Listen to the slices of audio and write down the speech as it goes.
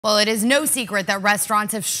Well, it is no secret that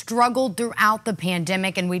restaurants have struggled throughout the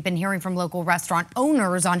pandemic, and we've been hearing from local restaurant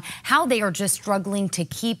owners on how they are just struggling to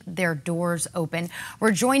keep their doors open.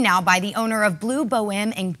 We're joined now by the owner of Blue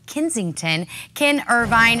Bohème in Kensington, Ken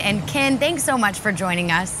Irvine. And Ken, thanks so much for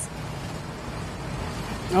joining us.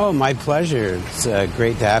 Oh, my pleasure. It's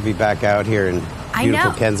great to have you back out here in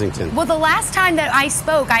beautiful Kensington. Well, the last time that I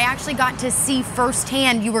spoke, I actually got to see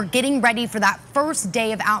firsthand you were getting ready for that first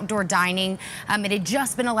day of outdoor dining. It had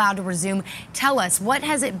just been allowed to resume. Tell us, what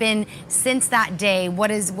has it been since that day?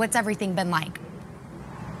 What's everything been like?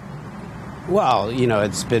 Well, you know,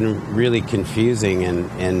 it's been really confusing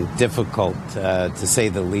and difficult, to say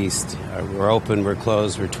the least. We're open, we're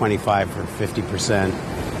closed, we're 25 or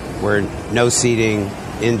 50%. We're no seating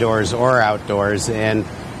indoors or outdoors, and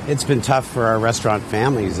it's been tough for our restaurant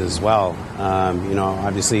families as well. You know,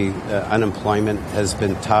 obviously unemployment has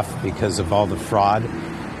been tough because of all the fraud,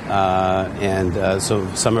 and so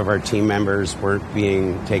some of our team members weren't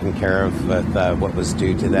being taken care of with what was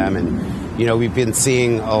due to them. And you know, we've been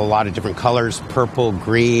seeing a lot of different colors, purple,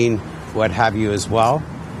 green, what have you as well.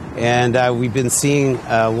 And we've been seeing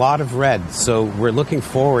a lot of red, so we're looking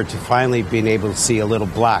forward to finally being able to see a little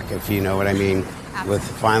black, if you know what I mean. Absolutely.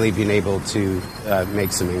 With finally being able to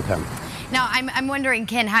make some income. Now, I'm wondering,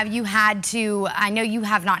 Ken, have you had to, I know you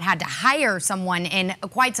have not had to hire someone in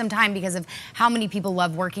quite some time because of how many people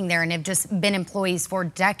love working there and have just been employees for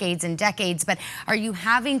decades and decades, but are you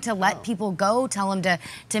having to let people go, tell them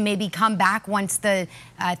to maybe come back once the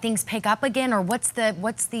things pick up again, or what's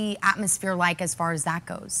the atmosphere like as far as that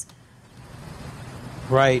goes?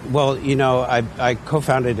 Right. Well, you know, I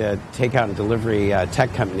co-founded a takeout and delivery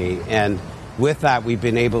tech company, and with that, we've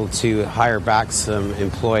been able to hire back some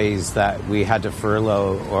employees that we had to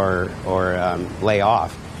furlough or lay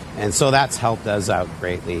off. And so that's helped us out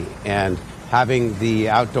greatly. And having the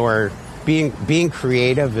outdoor, being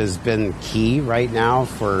creative has been key right now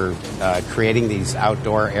for creating these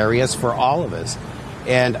outdoor areas for all of us.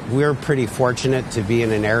 And we're pretty fortunate to be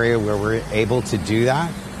in an area where we're able to do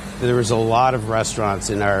that. There was a lot of restaurants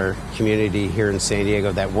in our community here in San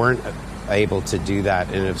Diego that weren't able to do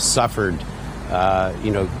that and have suffered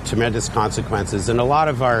you know, tremendous consequences. And a lot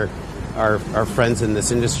of our friends in this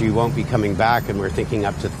industry won't be coming back, and we're thinking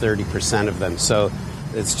up to 30% of them. So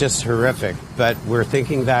it's just horrific. But we're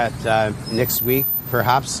thinking that next week,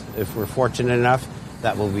 perhaps, if we're fortunate enough,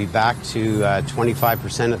 that we'll be back to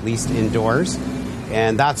 25% at least indoors.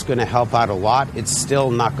 And that's going to help out a lot. It's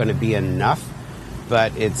still not going to be enough,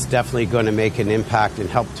 but it's definitely going to make an impact and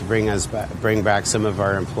help to bring back some of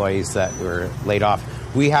our employees that were laid off.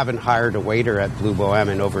 We haven't hired a waiter at Blue Bohème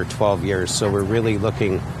in over 12 years, so we're really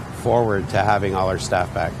looking forward to having all our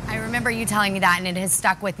staff back. I remember you telling me that, and it has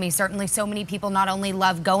stuck with me. Certainly so many people not only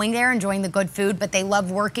love going there, enjoying the good food, but they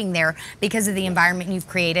love working there because of the environment you've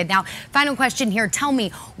created. Now, final question here. Tell me,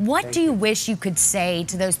 what do you wish you could say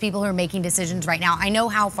to those people who are making decisions right now? I know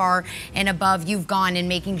how far and above you've gone in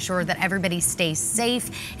making sure that everybody stays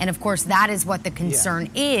safe, and of course that is what the concern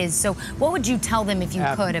is. So what would you tell them if you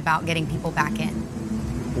could about getting people back in?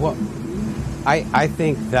 Well, I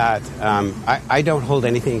think that I don't hold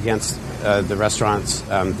anything against the restaurants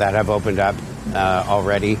that have opened up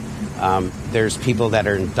already. There's people that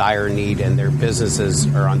are in dire need, and their businesses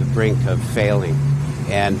are on the brink of failing.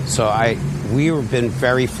 And so we've been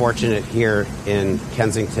very fortunate here in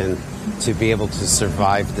Kensington to be able to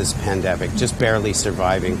survive this pandemic, just barely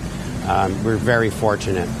surviving. We're very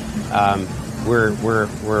fortunate.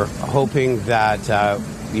 We're hoping that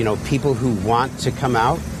you know, people who want to come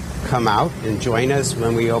out and join us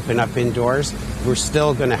when we open up indoors. We're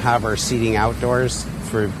still going to have our seating outdoors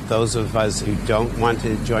for those of us who don't want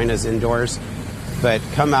to join us indoors. But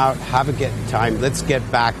come out, have a good time. Let's get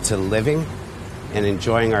back to living and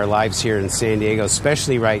enjoying our lives here in San Diego,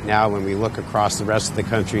 especially right now when we look across the rest of the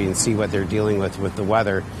country and see what they're dealing with the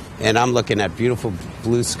weather. And I'm looking at beautiful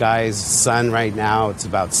blue skies, sun right now. It's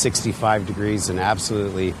about 65 degrees and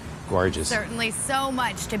absolutely gorgeous. Certainly so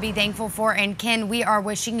much to be thankful for. And Ken, we are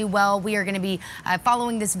wishing you well. We are going to be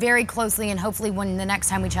following this very closely, and hopefully when the next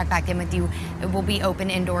time we check back in with you, it will be open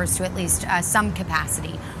indoors to at least some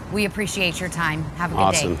capacity. We appreciate your time. Have a good day.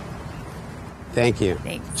 Awesome. Thank you.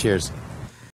 Thanks. Cheers.